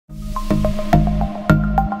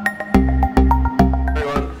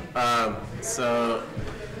So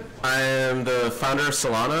I am the founder of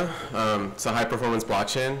Solana. It's a high-performance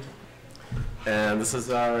blockchain. And this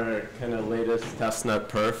is our kind of latest testnet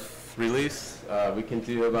perf release. We can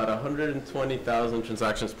do about 120,000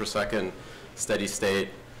 transactions per second steady state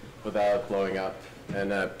without blowing up.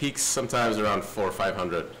 And peaks sometimes around 400,000 or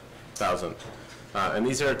 500,000. And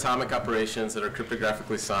these are atomic operations that are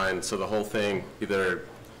cryptographically signed, so the whole thing either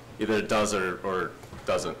does or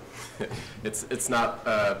doesn't. It's not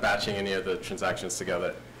batching any of the transactions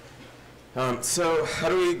together. So how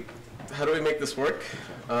do we make this work?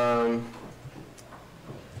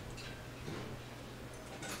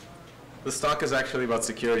 This talk is actually about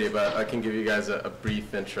security, but I can give you guys a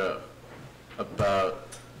brief intro about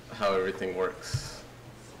how everything works.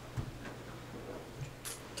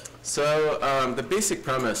 So the basic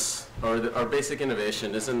premise, or our basic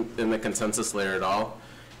innovation, isn't in the consensus layer at all.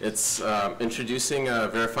 It's introducing a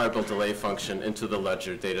verifiable delay function into the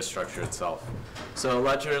ledger data structure itself. So a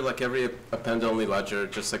ledger, like every append-only ledger,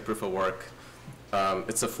 just like proof of work,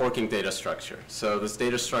 it's a forking data structure. So this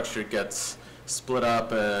data structure gets split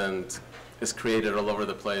up and is created all over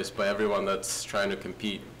the place by everyone that's trying to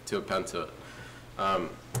compete to append to it.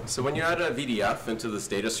 So when you add a VDF into this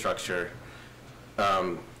data structure,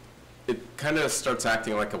 it kind of starts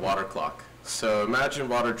acting like a water clock. So imagine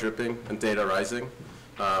water dripping and data rising.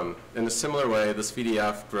 In a similar way, this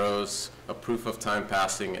VDF grows a proof of time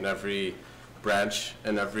passing in every branch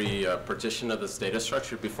and every partition of this data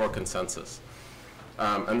structure before consensus.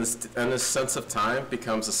 And this sense of time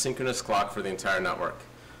becomes a synchronous clock for the entire network.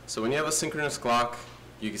 So when you have a synchronous clock,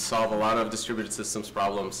 you can solve a lot of distributed systems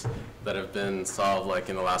problems that have been solved like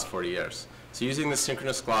in the last 40 years. So using this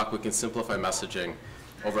synchronous clock, we can simplify messaging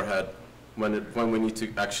overhead when we need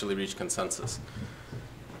to actually reach consensus.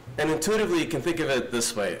 And intuitively, you can think of it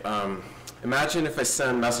this way. Imagine if I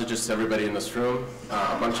send messages to everybody in this room,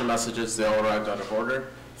 a bunch of messages, they all arrived out of order.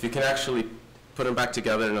 If you can actually put them back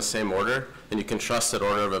together in the same order, and you can trust that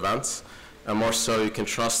order of events, and more so, you can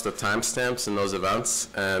trust the timestamps in those events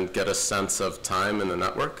and get a sense of time in the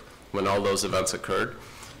network when all those events occurred.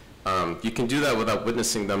 You can do that without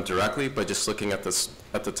witnessing them directly by just looking at the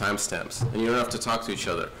timestamps. And you don't have to talk to each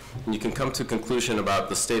other. And you can come to a conclusion about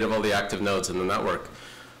the state of all the active nodes in the network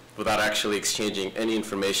without actually exchanging any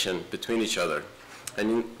information between each other.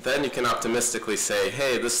 And then you can optimistically say,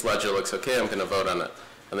 hey, this ledger looks okay, I'm going to vote on it.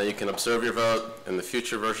 And then you can observe your vote in the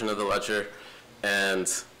future version of the ledger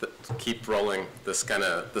and keep rolling this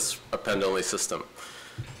append-only system.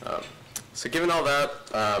 So given all that,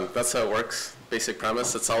 that's how it works. Basic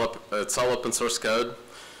premise, it's all open source code,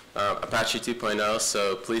 Apache 2.0,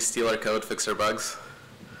 so please steal our code, fix our bugs.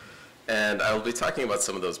 And I will be talking about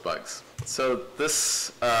some of those bugs. So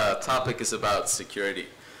this topic is about security.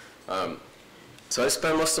 So I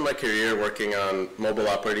spent most of my career working on mobile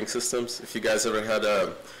operating systems. If you guys ever had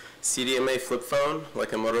a CDMA flip phone,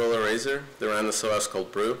 like a Motorola Razr, they ran this OS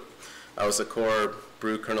called Brew. I was a core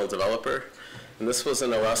Brew kernel developer. And this was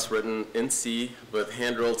an OS written in C with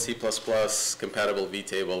hand-rolled C++ compatible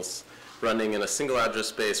vtables running in a single address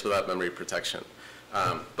space without memory protection,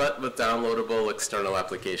 but with downloadable external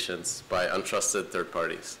applications by untrusted third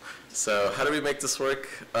parties. So how do we make this work?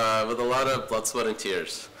 With a lot of blood, sweat, and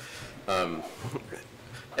tears, and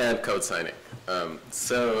code signing.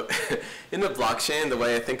 So in the blockchain, the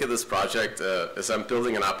way I think of this project is I'm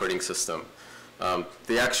building an operating system.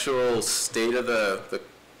 The actual state of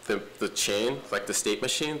the chain, like the state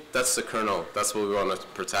machine, that's the kernel. That's what we want to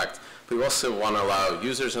protect. But we also want to allow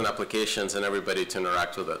users and applications and everybody to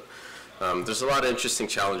interact with it. There's a lot of interesting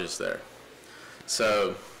challenges there.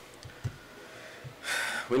 So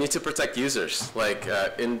we need to protect users. Like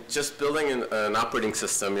in just building an operating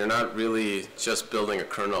system, you're not really just building a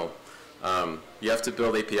kernel. You have to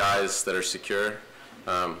build APIs that are secure,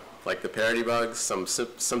 like the parity bugs.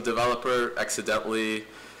 Some developer accidentally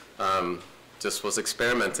just was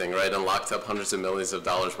experimenting, right, and locked up hundreds of millions of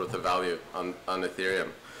dollars worth of value on Ethereum.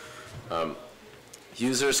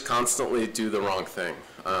 Users constantly do the wrong thing.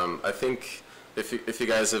 I think if you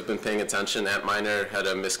guys have been paying attention, Antminer had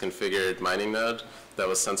a misconfigured mining node that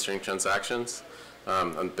was censoring transactions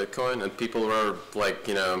on Bitcoin, and people were like,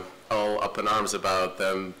 all up in arms about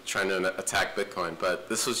them trying to attack Bitcoin. But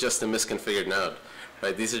this was just a misconfigured node,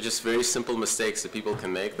 right? These are just very simple mistakes that people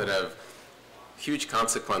can make that have huge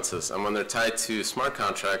consequences. And when they're tied to smart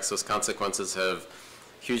contracts, those consequences have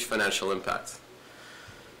huge financial impact.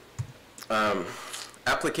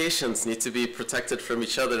 Applications need to be protected from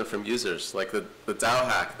each other and from users. Like the DAO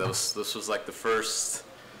hack, this was like the first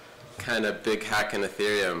kind of big hack in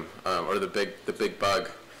Ethereum, or the big bug.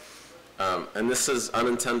 And this is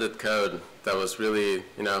unintended code that was really,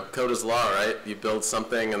 code is law, right? You build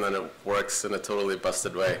something and then it works in a totally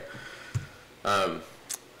busted way.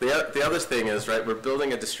 The other thing is, right, we're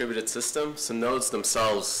building a distributed system, so nodes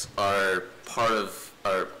themselves are part of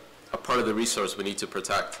the resource we need to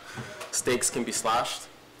protect. Stakes can be slashed.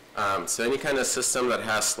 So any kind of system that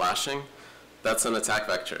has slashing, that's an attack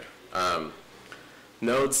vector.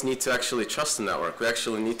 Nodes need to actually trust the network. We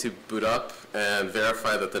actually need to boot up and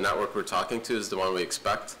verify that the network we're talking to is the one we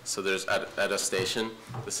expect. So there's attestation.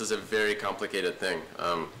 This is a very complicated thing.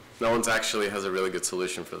 No one's actually has a really good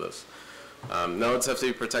solution for this. Nodes have to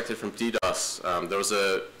be protected from DDoS. There was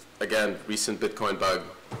again, recent Bitcoin bug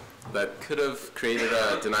that could have created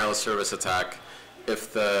a denial of service attack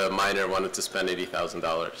if the miner wanted to spend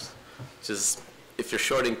 $80,000. Which is, if you're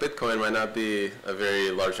shorting Bitcoin, might not be a very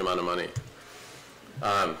large amount of money.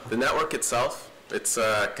 The network itself, it's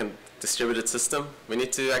a distributed system. We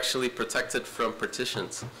need to actually protect it from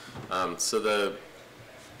partitions. So the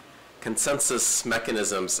consensus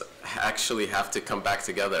mechanisms actually have to come back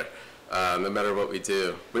together, no matter what we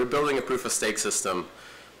do. We're building a proof of stake system.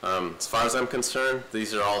 As far as I'm concerned,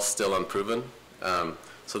 these are all still unproven.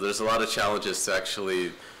 So there's a lot of challenges to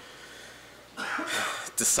actually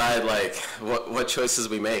decide like what choices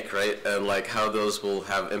we make, right? And like how those will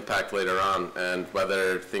have impact later on and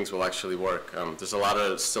whether things will actually work. There's a lot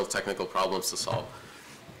of still technical problems to solve.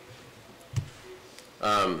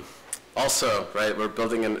 Also, right, we're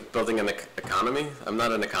building an economy. I'm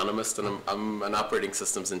not an economist, and I'm an operating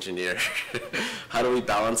systems engineer. How do we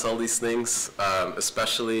balance all these things,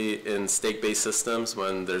 especially in stake-based systems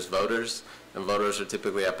when there's voters, and voters are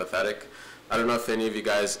typically apathetic? I don't know if any of you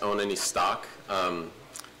guys own any stock.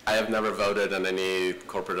 I have never voted in any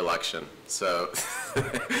corporate election, so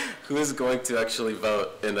who is going to actually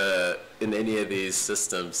vote in any of these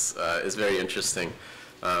systems is very interesting.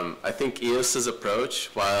 I think EOS's approach,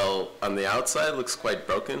 while on the outside looks quite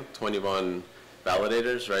broken, 21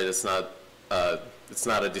 validators, right? It's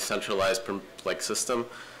not a decentralized like system.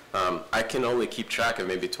 I can only keep track of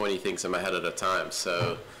maybe 20 things in my head at a time.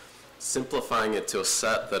 So simplifying it to a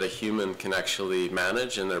set that a human can actually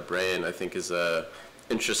manage in their brain, I think, is a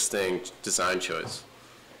interesting design choice,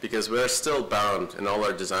 because we're still bound in all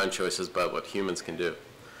our design choices by what humans can do.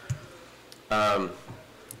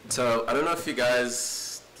 So I don't know if you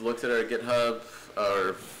guys looked at our GitHub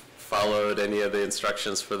or followed any of the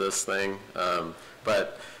instructions for this thing,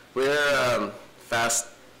 but we're a fast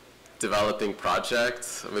developing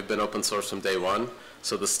project. We've been open source from day one,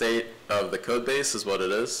 so the state of the code base is what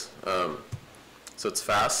it is. So it's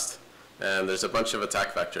fast, and there's a bunch of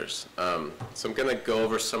attack vectors. So I'm going to go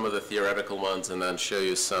over some of the theoretical ones and then show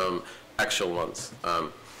you some actual ones.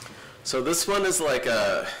 So this one is like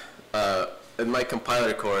in my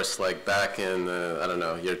compiler course, like back in, I don't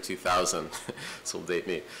know, year 2000, this will date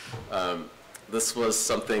me. This was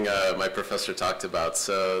something my professor talked about.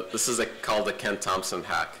 So this is called the Ken Thompson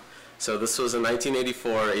hack. So this was a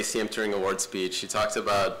 1984 ACM Turing Award speech. He talked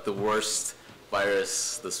about the worst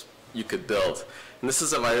virus you could build. And this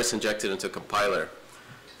is a virus injected into a compiler.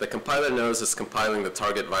 The compiler knows it's compiling the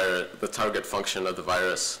target function of the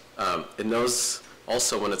virus. It knows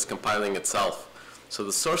also when it's compiling itself. So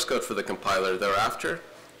the source code for the compiler thereafter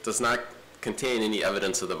does not contain any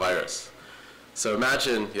evidence of the virus. So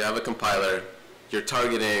imagine you have a compiler, you're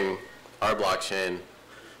targeting our blockchain.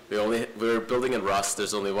 We're building in Rust.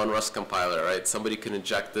 There's only one Rust compiler, right? Somebody can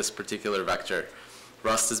inject this particular vector.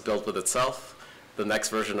 Rust is built with itself. The next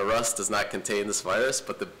version of Rust does not contain this virus,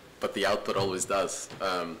 but the output always does.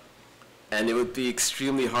 And it would be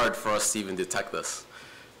extremely hard for us to even detect this.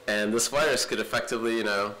 And this virus could effectively,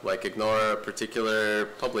 like ignore a particular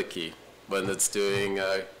public key when it's doing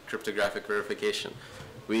cryptographic verification.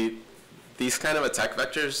 These kind of attack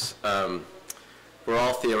vectors were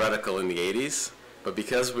all theoretical in the 80s, but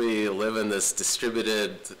because we live in this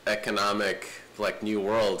distributed economic, like, new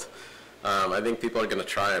world, I think people are going to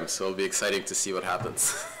try them, so it'll be exciting to see what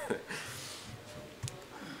happens.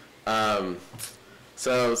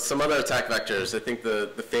 So some other attack vectors. I think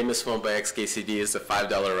the famous one by XKCD is the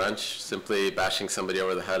 $5 wrench, simply bashing somebody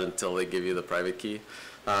over the head until they give you the private key.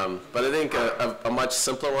 But I think a much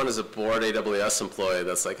simpler one is a bored AWS employee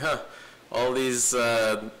that's like, all these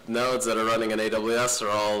nodes that are running in AWS are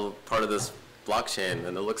all part of this blockchain,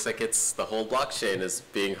 and it looks like the whole blockchain is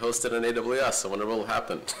being hosted in AWS. I wonder what will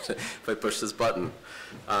happen if I push this button.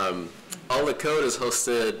 All the code is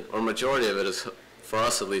hosted, or majority of it is, for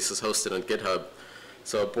us at least, is hosted on GitHub.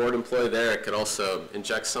 So a board employee there could also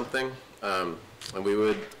inject something, and we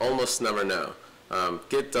would almost never know.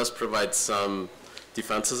 Git does provide some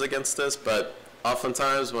defenses against this, but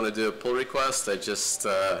oftentimes when I do a pull request, I just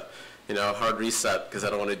hard reset because I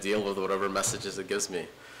don't want to deal with whatever messages it gives me.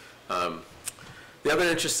 The other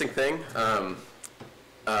interesting thing,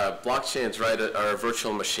 blockchains, right, are a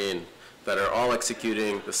virtual machine that are all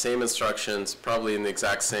executing the same instructions, probably in the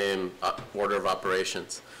exact same order of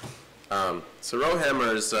operations. So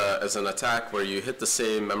rowhammer is an attack where you hit the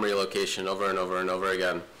same memory location over and over and over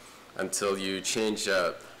again until you change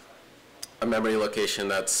a memory location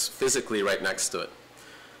that's physically right next to it.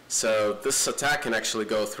 So this attack can actually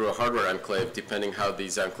go through a hardware enclave depending how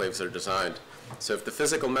these enclaves are designed. So if the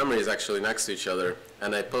physical memory is actually next to each other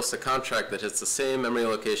and I post a contract that hits the same memory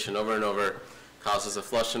location over and over, causes a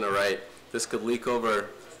flush and a write, this could leak over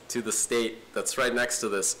to the state that's right next to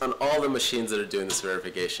this on all the machines that are doing this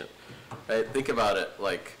verification. Right? Think about it,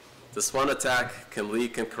 like this one attack can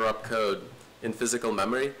leak and corrupt code in physical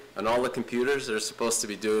memory, and all the computers are supposed to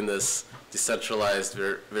be doing this decentralized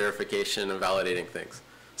verification and validating things.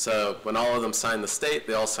 So when all of them sign the state,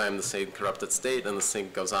 they all sign the same corrupted state, and the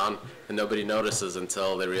sync goes on, and nobody notices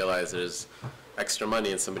until they realize there's extra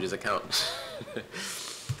money in somebody's account.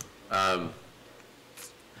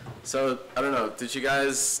 So I don't know, did you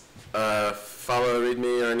guys follow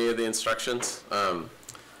README or any of the instructions?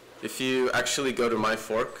 If you actually go to my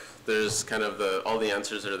fork, there's kind of all the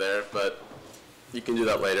answers are there, but you can do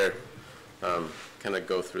that later, kind of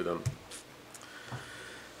go through them.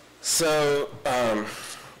 So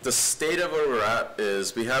the state of where we're at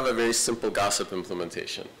is we have a very simple gossip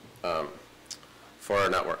implementation for our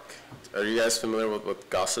network. Are you guys familiar with what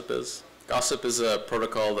gossip is? Gossip is a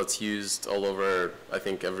protocol that's used all over, I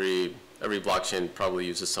think every blockchain probably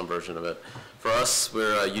uses some version of it. For us,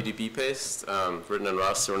 we're UDP-based, written in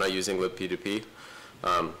Rust, so we're not using libp2p.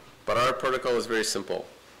 But our protocol is very simple.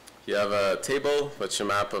 You have a table, which is a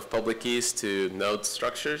map of public keys to node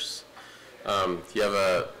structures. You have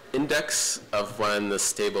an index of when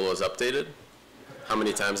this table was updated, how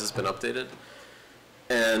many times it's been updated.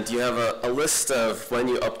 And you have a list of when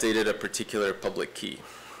you updated a particular public key.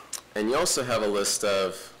 And you also have a list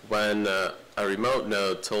of when a remote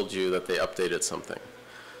node told you that they updated something.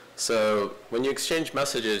 So when you exchange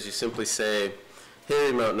messages, you simply say,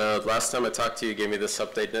 hey, remote node, last time I talked to you, you gave me this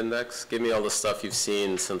update index. Give me all the stuff you've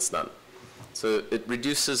seen since then. So it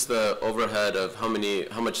reduces the overhead of how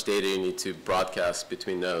much data you need to broadcast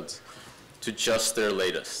between nodes to just their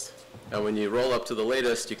latest. And when you roll up to the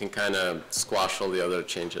latest, you can kind of squash all the other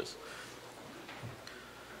changes.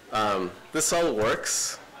 This all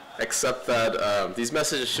works, except that these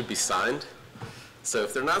messages should be signed. So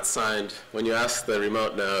if they're not signed, when you ask the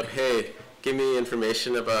remote node, hey, give me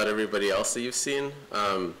information about everybody else that you've seen,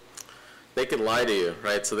 they can lie to you,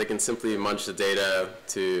 right? So they can simply munch the data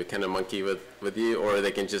to kind of monkey with you, or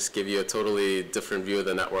they can just give you a totally different view of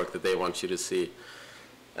the network that they want you to see.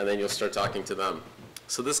 And then you'll start talking to them.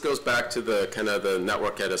 So this goes back to the kind of the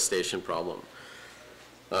network attestation problem.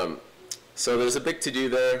 So there's a big to-do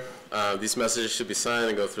there. These messages should be signed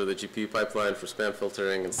and go through the GPU pipeline for spam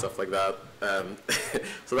filtering and stuff like that.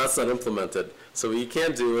 So that's not implemented. So what you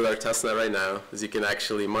can do with our testnet right now is you can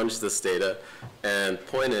actually munch this data and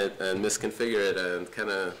point it and misconfigure it and kind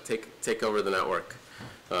of take over the network.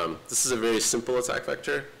 This is a very simple attack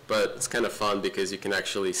vector, but it's kind of fun because you can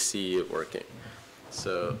actually see it working.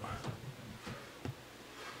 So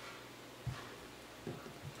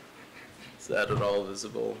is that at all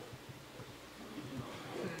visible?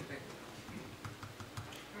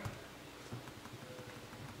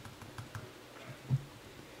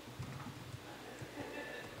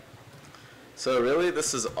 So really,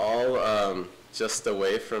 this is all just a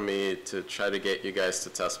way for me to try to get you guys to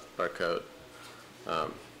test our code.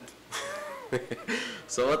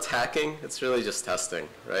 So what's hacking? It's really just testing,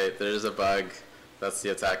 right? There's a bug, that's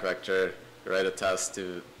the attack vector. You write a test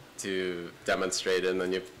to demonstrate it, and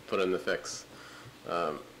then you put in the fix.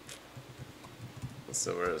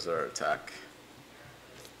 So where's our attack?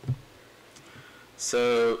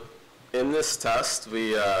 So in this test,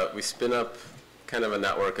 we spin up kind of a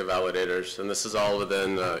network of validators, and this is all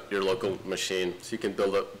within your local machine. So you can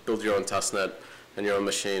build your own testnet and your own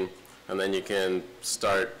machine, and then you can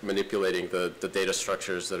start manipulating the data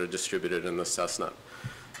structures that are distributed in this testnet.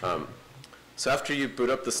 So after you boot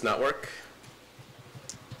up this network,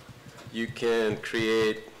 you can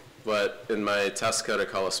create what in my test code I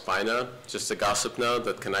call a spy node, just a gossip node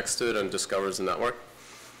that connects to it and discovers the network.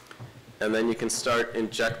 And then you can start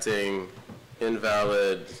injecting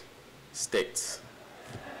invalid states.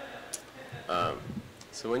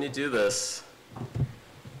 So when you do this,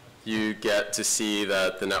 you get to see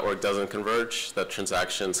that the network doesn't converge, that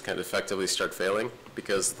transactions can effectively start failing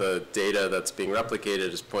because the data that's being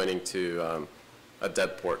replicated is pointing to a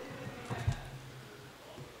dead port.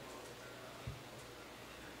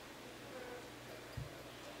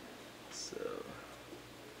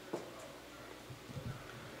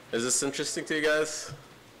 Is this interesting to you guys?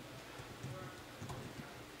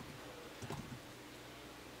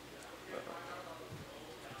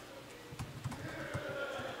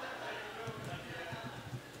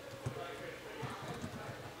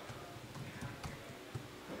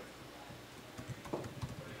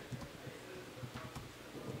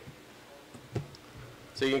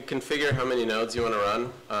 So you can configure how many nodes you want to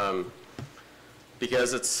run.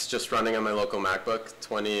 Because it's just running on my local MacBook,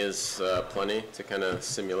 20 is plenty to kind of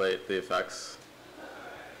simulate the effects.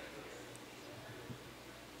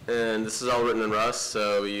 And this is all written in Rust,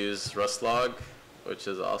 so we use Rustlog, which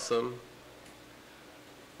is awesome.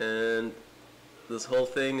 And this whole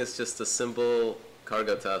thing is just a simple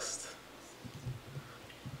cargo test.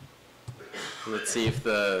 Let's see if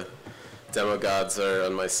the demo gods are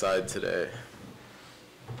on my side today.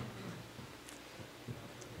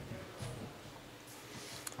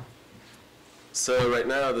 So right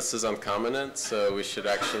now this is uncommented, so we should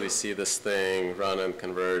actually see this thing run and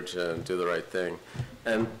converge and do the right thing.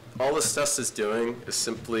 And all this test is doing is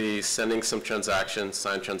simply sending some transactions,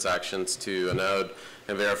 signed transactions to a node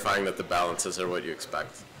and verifying that the balances are what you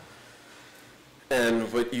expect.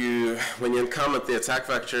 And when you uncomment the attack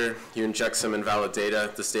vector, you inject some invalid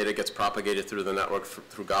data. This data gets propagated through the network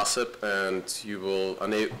through gossip, and you will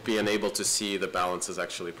be unable to see the balances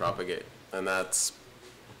actually propagate. And that's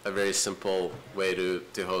a very simple way to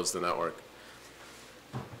host the network.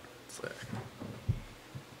 So.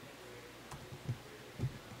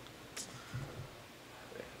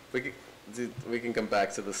 We can come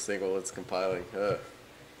back to this thing while it's compiling.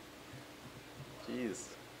 Jeez.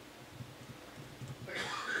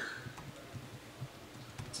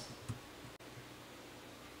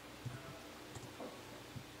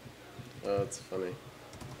 Oh, that's funny.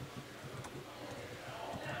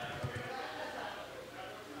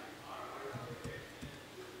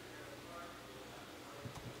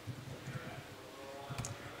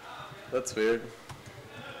 That's weird.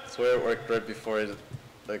 I swear it worked right before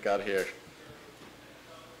I got here.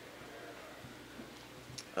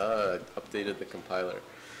 I updated the compiler.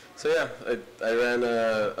 So yeah, I ran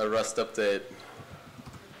a Rust update.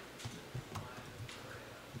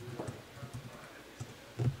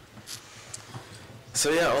 So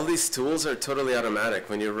yeah, all these tools are totally automatic.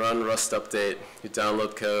 When you run Rust update, you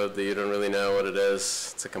download code that you don't really know what it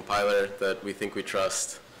is. It's a compiler that we think we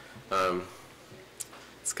trust.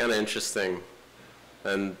 It's kind of interesting.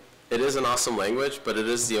 And it is an awesome language, but it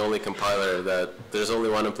is the only compiler that there's only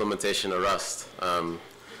one implementation of Rust.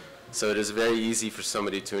 So it is very easy for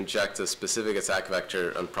somebody to inject a specific attack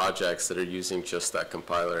vector on projects that are using just that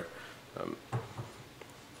compiler.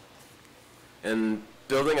 And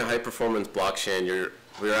building a high-performance blockchain,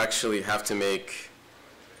 we actually have to make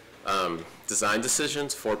design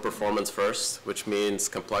decisions for performance first, which means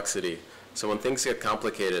complexity. So when things get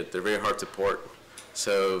complicated, they're very hard to port.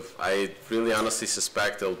 So I really honestly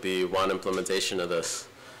suspect there'll be one implementation of this.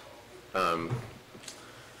 And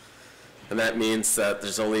that means that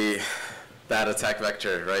there's only that attack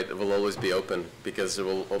vector, right? It will always be open because there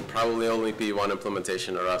will probably only be one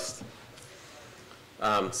implementation of Rust.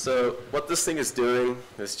 So what this thing is doing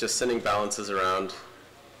is just sending balances around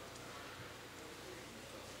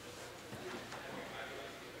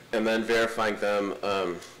and then verifying them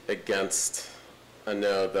against a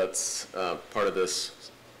node that's part of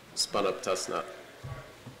this spun up testnet.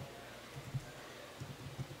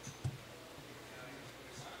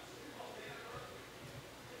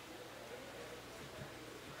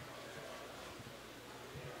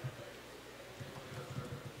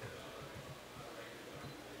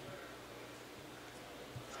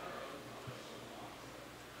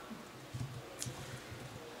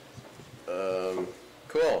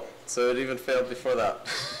 Cool. So it even failed before that.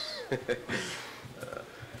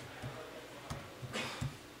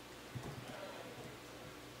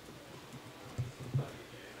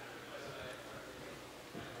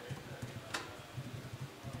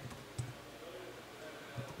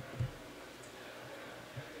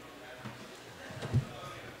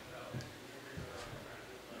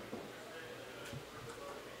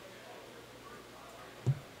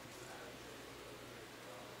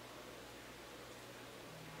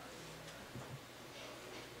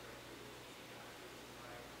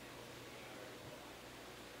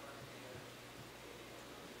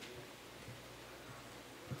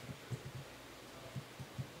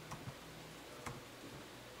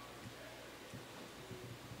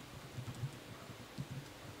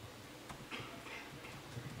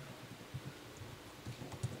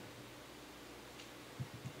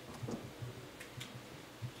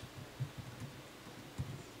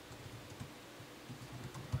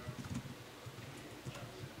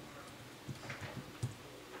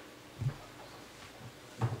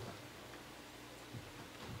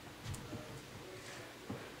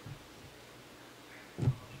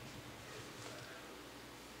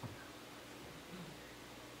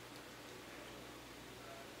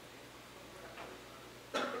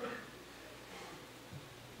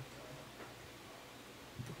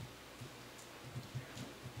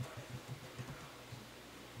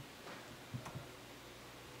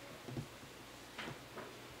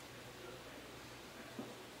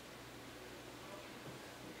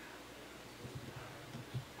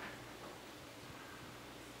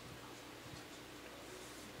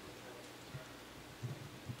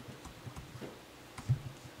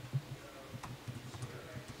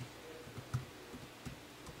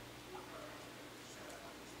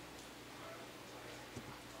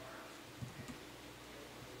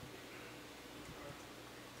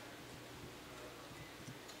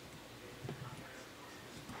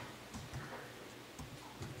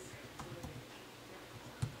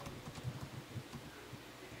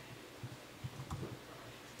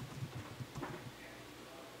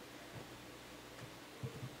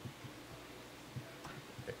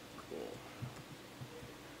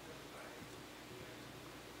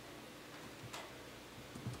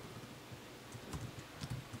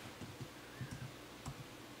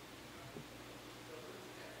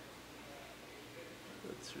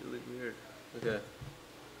 It's really weird. Okay.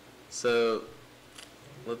 So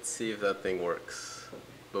let's see if that thing works.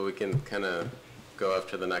 But we can kind of go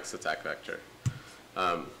after the next attack vector.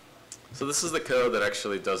 So this is the code that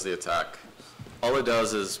actually does the attack. All it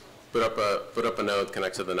does is put up a node,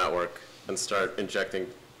 connect to the network, and start injecting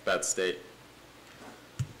bad state.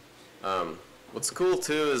 What's cool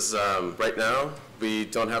too is right now we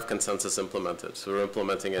don't have consensus implemented, so we're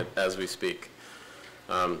implementing it as we speak.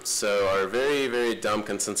 So our very, very dumb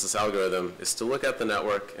consensus algorithm is to look at the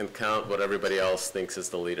network and count what everybody else thinks is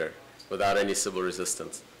the leader without any Sybil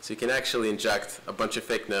resistance. So you can actually inject a bunch of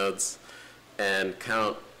fake nodes and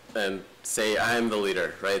count and say, I'm the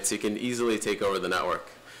leader, right? So you can easily take over the network.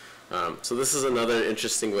 So this is another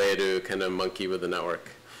interesting way to kind of monkey with the network.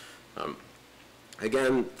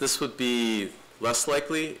 Again, this would be less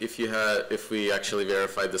likely if we actually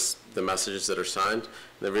verified the messages that are signed.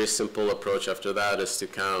 And a very simple approach after that is to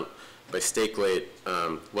count by stake weight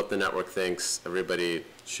what the network thinks everybody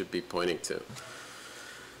should be pointing to,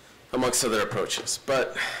 amongst other approaches.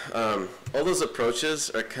 But all those approaches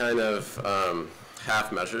are kind of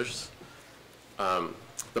half measures.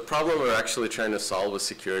 The problem we're actually trying to solve with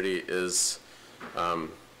security is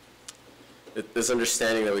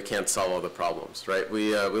understanding that we can't solve all the problems, right?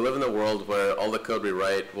 We live in a world where all the code we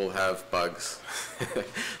write will have bugs.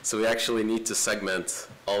 So we actually need to segment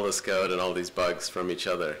all this code and all these bugs from each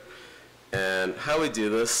other. And how we do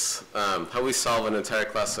this, how we solve an entire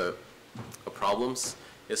class of problems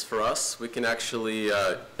is for us, we can actually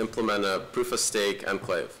implement a proof-of-stake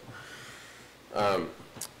enclave.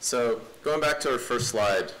 So going back to our first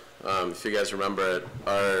slide, if you guys remember it,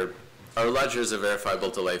 our ledger is a verifiable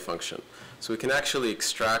delay function. So we can actually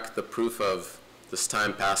extract the proof of this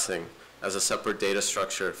time passing as a separate data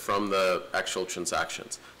structure from the actual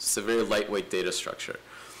transactions. So it's a very lightweight data structure.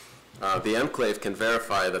 The enclave can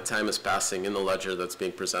verify that time is passing in the ledger that's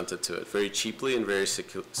being presented to it very cheaply and very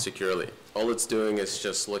securely. All it's doing is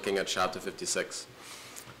just looking at SHA-256.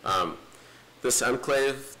 This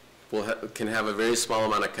enclave can have a very small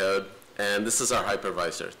amount of code, and this is our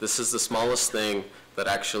hypervisor. This is the smallest thing that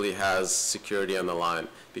actually has security on the line,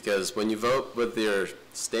 because when you vote with your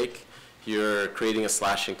stake, you're creating a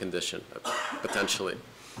slashing condition, potentially.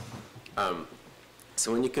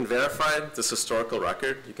 So when you can verify this historical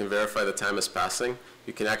record, you can verify the time is passing,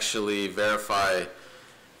 you can actually verify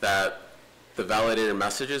that the validator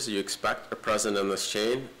messages you expect are present in this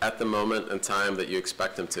chain at the moment and time that you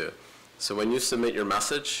expect them to. So when you submit your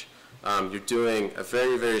message, you're doing a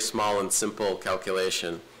very, very small and simple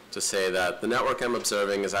calculation to say that the network I'm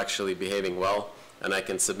observing is actually behaving well, and I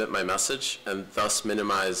can submit my message and thus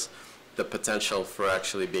minimize the potential for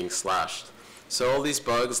actually being slashed. So all these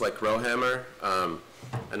bugs like Rowhammer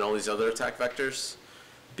and all these other attack vectors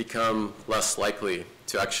become less likely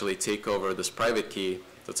to actually take over this private key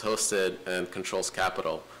that's hosted and controls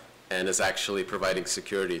capital and is actually providing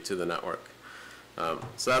security to the network.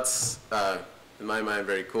 So that's, in my mind,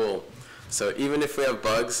 very cool. So even if we have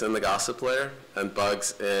bugs in the gossip layer and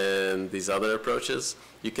bugs in these other approaches,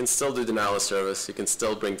 you can still do denial of service, you can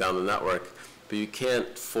still bring down the network, but you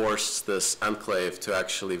can't force this enclave to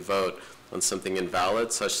actually vote on something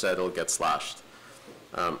invalid such that it'll get slashed.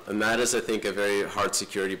 And that is, I think, a very hard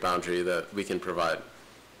security boundary that we can provide.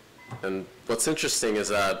 And what's interesting is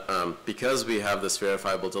that because we have this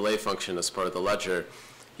verifiable delay function as part of the ledger,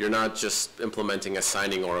 you're not just implementing a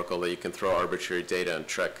signing oracle that you can throw arbitrary data and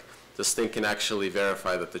trick. This thing can actually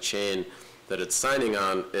verify that the chain that it's signing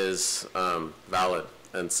on is valid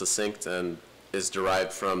and succinct and is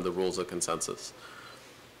derived from the rules of consensus.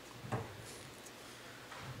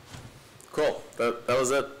 Cool, that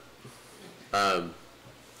was it.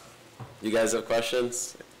 You guys have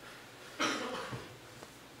questions?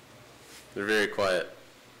 They're very quiet.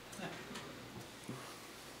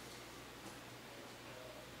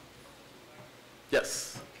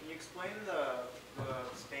 Yes? Can you explain the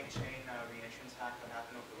Spank chain reentrance hack that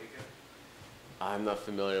happened over the weekend? I'm not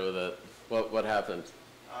familiar with it. What happened?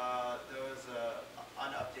 There was an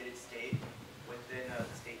unupdated state within a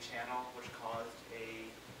state channel which caused a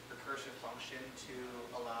recursive function to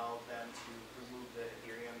allow them to remove the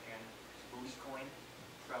Ethereum and Boost coin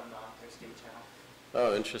from their state channel.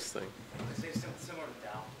 Oh, interesting. It's similar to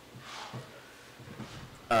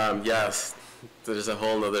DAO. Yes, there's a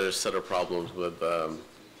whole other set of problems with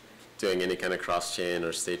doing any kind of cross-chain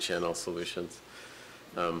or state channel solutions.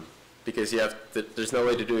 Because you have there's no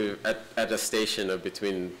way to do attestation of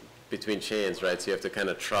between chains, right? So you have to kind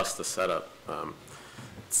of trust the setup.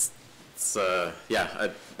 Yeah,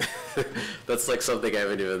 that's like something I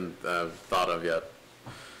haven't even thought of yet.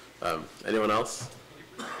 Anyone else?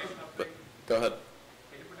 Go ahead.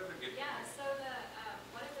 Yeah, so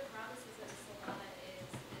the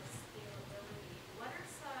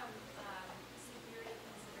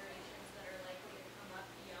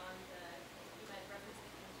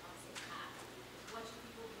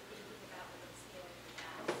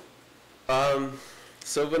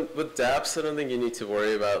So with dApps, I don't think you need to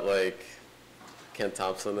worry about like Ken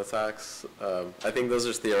Thompson attacks. I think those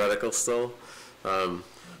are theoretical still.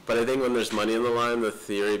 But I think when there's money in the line, the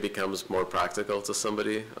theory becomes more practical to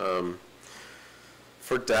somebody.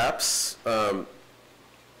 For dApps,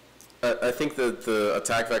 I think that the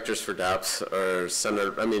attack vectors for dApps are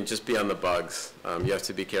centered, I mean, just beyond the bugs. You have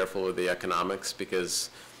to be careful with the economics because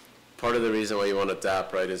part of the reason why you want a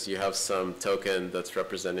dApp, right, is you have some token that's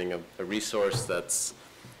representing a resource that's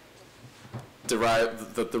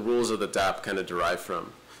derived, that the rules of the dApp kind of derive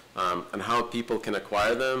from. And how people can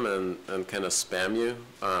acquire them and kind of spam you,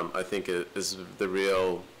 I think is the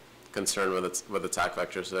real concern with attack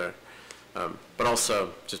vectors there. But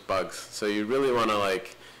also just bugs. So you really want to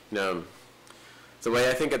like, you know, the way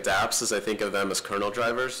I think of dApps is I think of them as kernel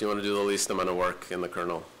drivers. You want to do the least amount of work in the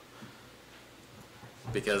kernel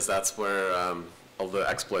because that's where all the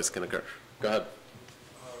exploits can occur. Go ahead.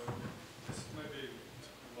 This may be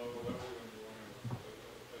low level and you want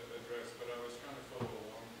to address, but I was trying to follow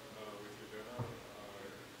along with your demo.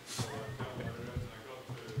 So I downloaded it and I got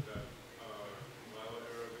to that Lila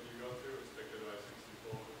error that you got to, expected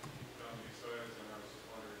I-64 down the size, and I was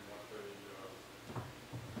just wondering what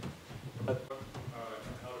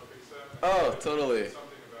how to fix that. Oh, totally.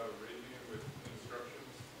 Something about reading it with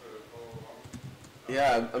instructions to follow along.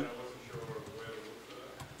 Yeah, And I wasn't sure where to look for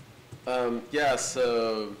that. yeah,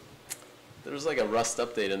 so there was like a Rust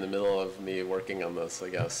update in the middle of me working on this, I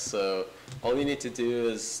guess. So all you need to do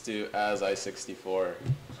is do as I-64,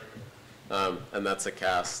 and that's a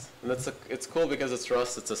cast. And it's cool because it's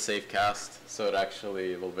Rust, it's a safe cast, so it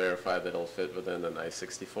actually will verify that it'll fit within an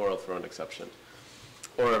I-64, it'll throw an exception.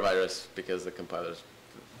 Or a virus, because the compiler's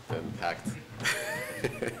been hacked.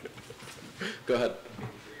 Go ahead.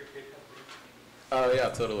 Oh yeah,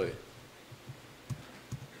 totally.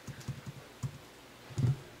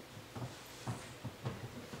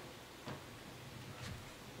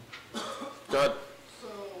 Go ahead. So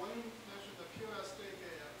when you mentioned the QoS stake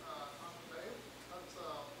enclave, that's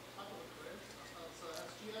type of enclave, that's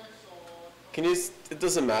SGX or? Can you, it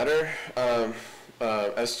doesn't matter.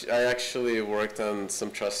 I actually worked on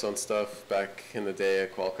some trust zone stuff back in the day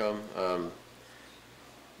at Qualcomm.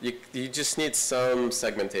 You just need some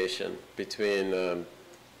segmentation between the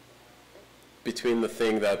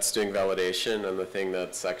thing that's doing validation and the thing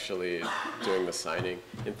that's actually doing the signing.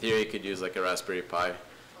 In theory, you could use like a Raspberry Pi.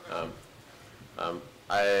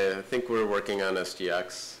 I think we're working on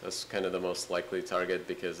SGX as kind of the most likely target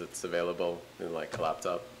because it's available in like a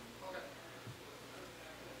laptop. Okay.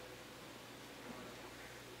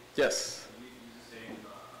 Yes? Can you use the same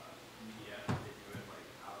PDF that you do in like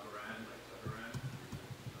Algorand, like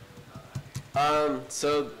Cleverand?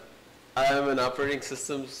 So I'm an operating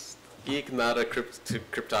systems geek, not a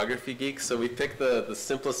cryptography geek. So we picked the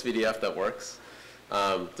simplest VDF that works.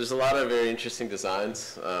 There's a lot of very interesting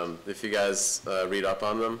designs if you guys read up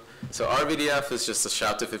on them. So our VDF is just a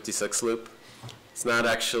SHA-256 loop. It's not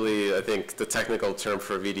actually, I think the technical term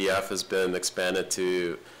for VDF has been expanded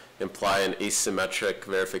to imply an asymmetric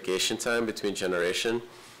verification time between generation.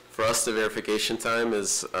 For us, the verification time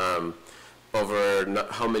is over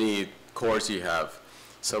how many cores you have.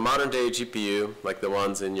 So modern day GPU, like the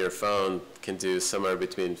ones in your phone, can do somewhere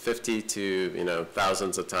between 50 to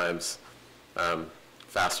thousands of times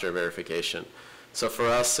faster verification. So for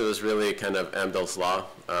us, it was really kind of Amdahl's law.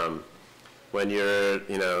 When your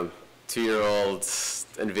 2-year-old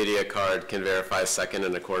NVIDIA card can verify a second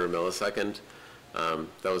and a quarter millisecond,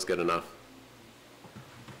 that was good enough.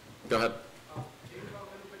 Go ahead. Can you talk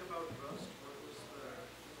a little bit about Rust?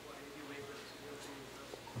 Why did you make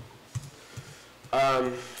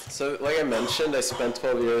Rust? So like I mentioned, I spent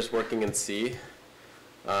 12 years working in C.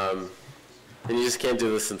 And you just can't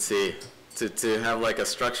do this in C. To have like a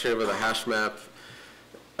structure with a hash map,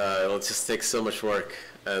 it'll just take so much work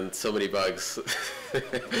and so many bugs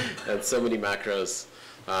and so many macros.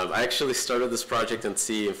 I actually started this project in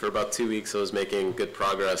C, and for about 2 weeks I was making good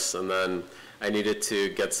progress, and then I needed to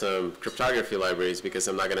get some cryptography libraries because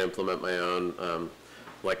I'm not going to implement my own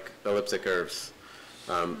like elliptic curves.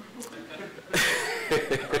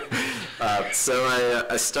 So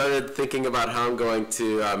I started thinking about how I'm going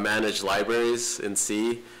to manage libraries in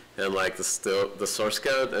C and like the source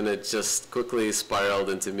code, and it just quickly spiraled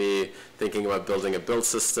into me thinking about building a build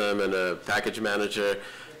system and a package manager.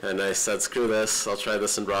 And I said, screw this, I'll try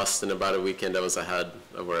this in Rust. In about a weekend, I was ahead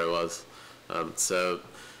of where I was. So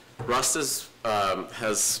Rust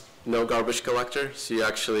has no garbage collector, so you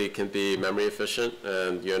actually can be memory efficient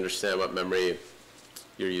and you understand what memory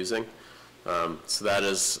you're using. So that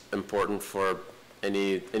is important for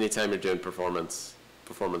any time you're doing performance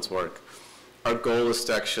work. our goal is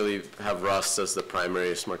to actually have Rust as the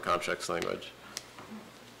primary smart contracts language.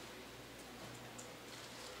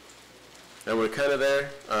 And we're kind of there.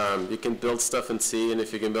 You can build stuff in C, and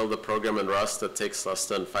if you can build a program in Rust that takes less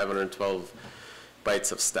than 512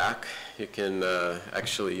 bytes of stack, you can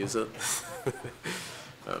actually use it.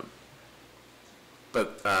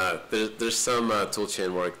 But there's some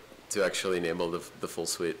toolchain work to actually enable the full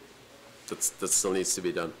suite. That still needs to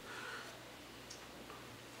be done.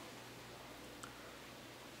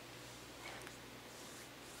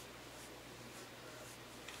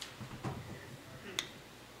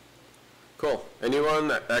 Cool.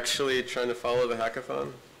 Anyone actually trying to follow the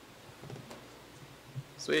hackathon?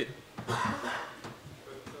 Sweet. But you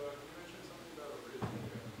mentioned something about readme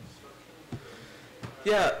instructions.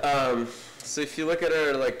 Yeah. So if you look at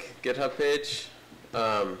our GitHub page,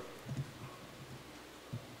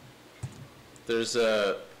 there's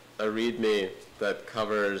a README that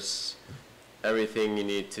covers everything you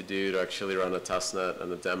need to do to actually run a testnet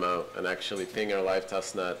and a demo and actually ping our live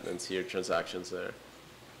testnet and see your transactions there.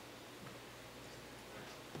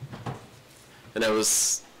 And I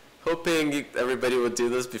was hoping everybody would do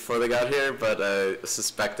this before they got here, but I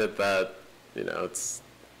suspected that, it's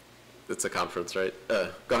a conference, right?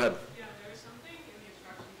 Go ahead. Yeah, there's something in the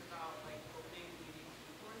instructions about opening meeting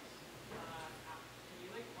keyboards. Can you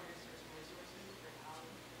point us to some resources for how to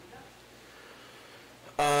do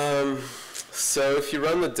that? So if you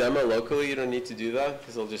run the demo locally, you don't need to do that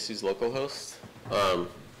because I'll just use localhost.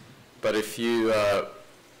 But if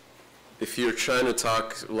you're trying to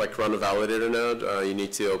run a validator node, you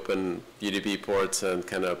need to open UDP ports and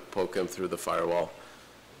kind of poke them through the firewall.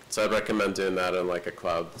 So I'd recommend doing that in a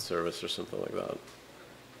cloud service or something like that.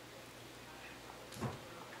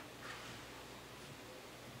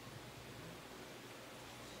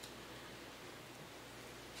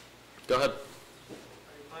 Go ahead. Are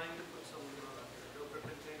you planning to put some Docker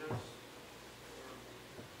containers?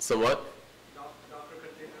 Some what? Docker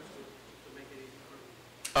containers to make it easy for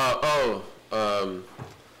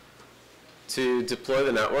to deploy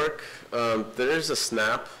the network, there is a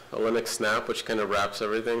snap, a Linux snap, which kind of wraps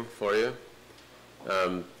everything for you.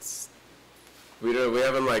 We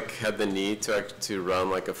haven't had the need to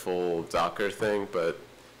run a full Docker thing, but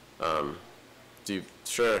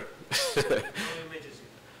sure.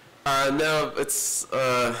 No, it's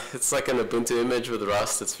like an Ubuntu image with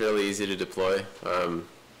Rust. It's fairly easy to deploy.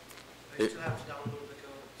 you still have to download the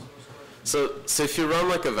source code? So if you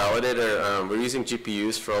run a validator, we're using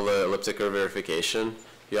GPUs for all the elliptic curve verification.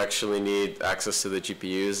 You actually need access to the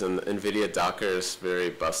GPUs, and NVIDIA Docker is very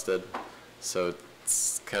busted. So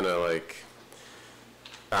it's kind of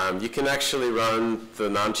you can actually run the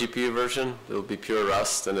non-GPU version. It'll be pure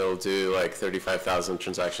Rust, and it'll do 35,000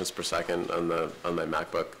 transactions per second on my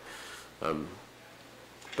MacBook.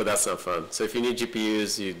 But that's not fun. So if you need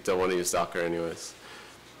GPUs, you don't want to use Docker anyways.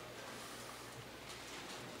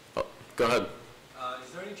 Oh, go ahead.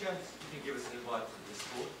 Is there any chance you can give us an invite to this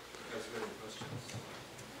board? You guys got any questions?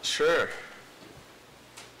 Sure.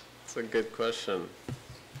 That's a good question.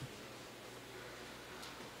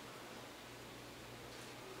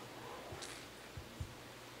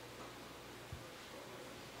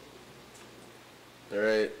 All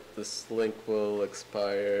right, this link will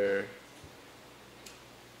expire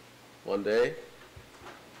one day.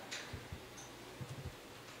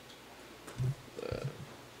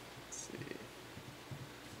 Let's see.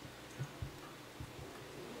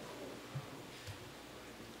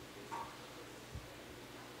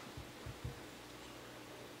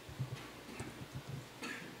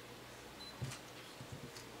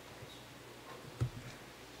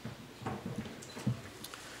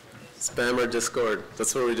 Spam our Discord.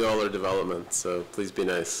 That's where we do all our development, so please be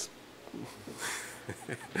nice.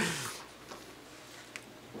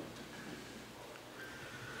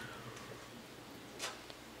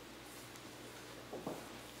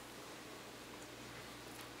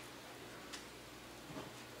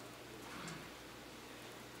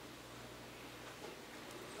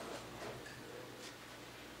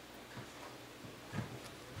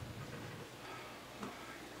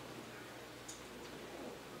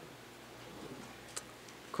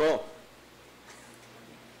 Cool.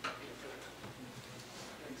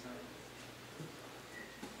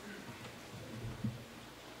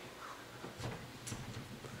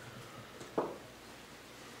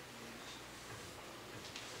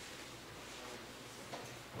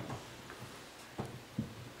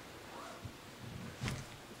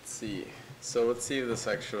 Let's see. So let's see if this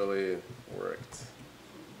actually worked.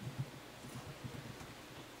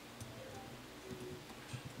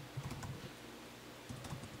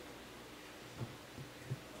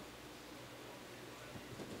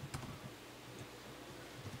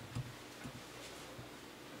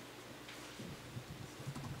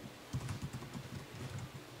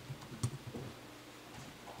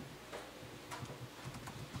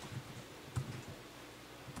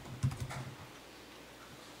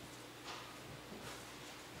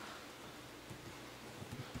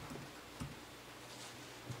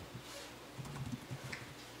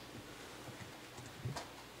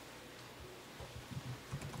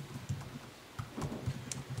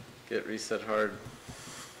 Git reset hard.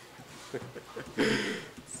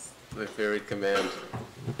 It's my favorite command.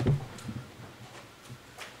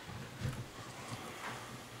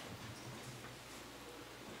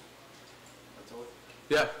 That's all.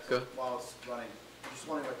 Yeah, go. While it's running, just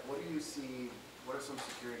wondering, like, what do you see? What are some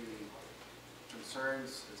security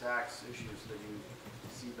concerns, attacks, issues that you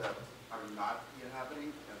see that are not yet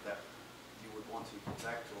happening, and that you would want to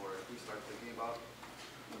protect or at least start thinking about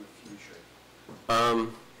in the future?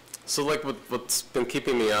 So like what's been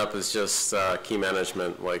keeping me up is just key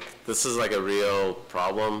management. Like this is like a real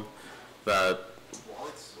problem that.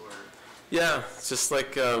 Wallets or? Yeah, it's just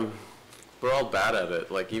like we're all bad at it.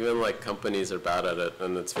 Like even like companies are bad at it,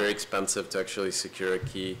 and it's very expensive to actually secure a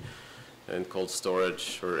key in cold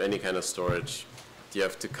storage or any kind of storage. You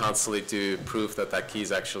have to constantly do proof that that key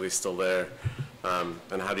is actually still there. And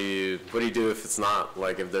what do you do if it's not?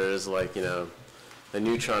 Like if there is like, you know, a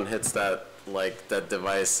neutron hits that like that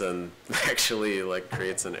device and actually like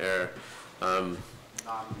creates an error.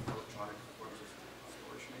 Non-electronic forms of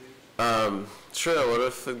storage, maybe? Sure, what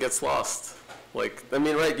if it gets lost? Like, I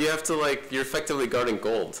mean, right, you have to like, you're effectively guarding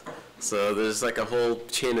gold. So there's like a whole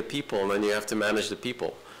chain of people and then you have to manage the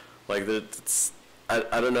people. Like,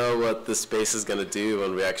 I don't know what the space is going to do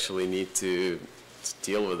when we actually need to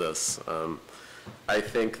deal with this. I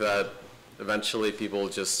think that eventually people will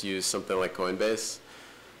just use something like Coinbase,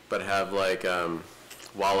 but have like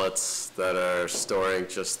wallets that are storing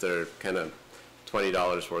just their kind of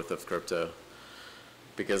 $20 worth of crypto,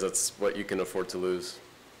 because that's what you can afford to lose.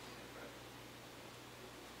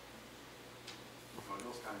 Well, it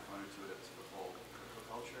goes kind of counterintuitive to the whole crypto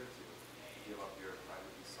culture to give up your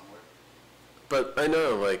private keys somewhere. But I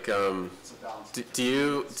know, like, It's a balance. do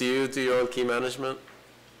you do your own key management?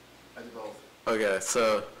 I do both. Okay,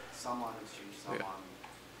 so Some on exchange, some Yeah. on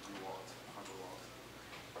wallets, hardware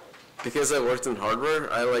wallets. because I worked in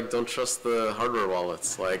hardware, I like don't trust the hardware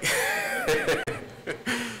wallets. Like,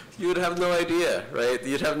 you would have no idea, right?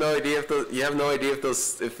 You'd have no idea if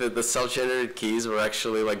the self-generated keys were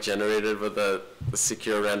actually like generated with a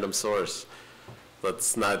secure random source.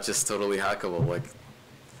 That's not just totally hackable. Like,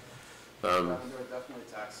 There are definitely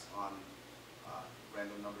attacks on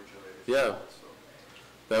random number generators. Yeah. as well, so.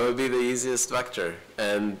 that would be the easiest vector,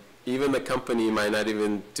 and even the company might not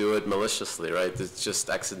even do it maliciously, right? It's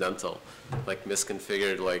just accidental, like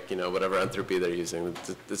misconfigured, like, you know, whatever entropy they're using.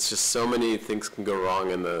 It's just so many things can go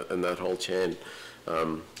wrong in that whole chain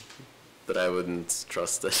that I wouldn't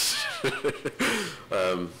trust it.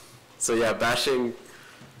 So yeah, bashing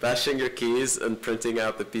your keys and printing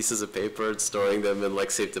out the pieces of paper and storing them in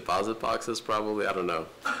like safe deposit boxes, probably, I don't know.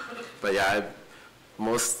 But yeah,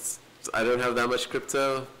 I don't have that much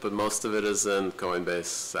crypto, but most of it is in Coinbase,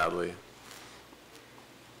 sadly.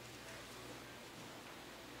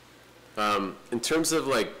 In terms of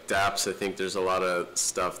like dApps, I think there's a lot of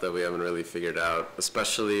stuff that we haven't really figured out,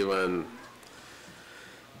 especially when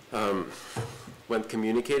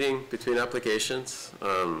communicating between applications,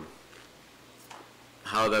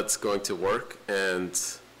 how that's going to work and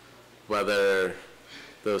whether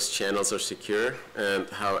those channels are secure and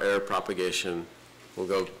how error propagation will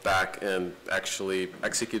go back and actually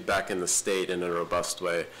execute back in the state in a robust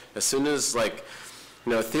way. As soon as, like,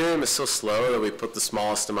 you know, Ethereum is so slow that we put the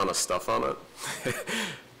smallest amount of stuff on it.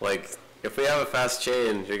 Like, if we have a fast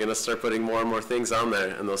chain, you're going to start putting more and more things on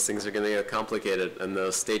there, and those things are going to get complicated, and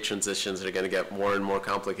those state transitions are going to get more and more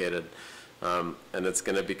complicated, and it's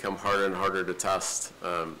going to become harder and harder to test.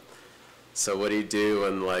 So what do you do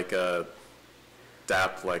when, like, a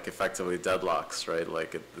dApp, like, effectively deadlocks, right?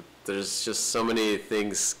 Like, there's just so many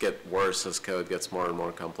things get worse as code gets more and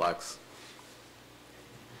more complex.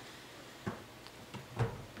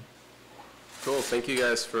 Cool, thank you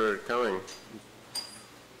guys for coming.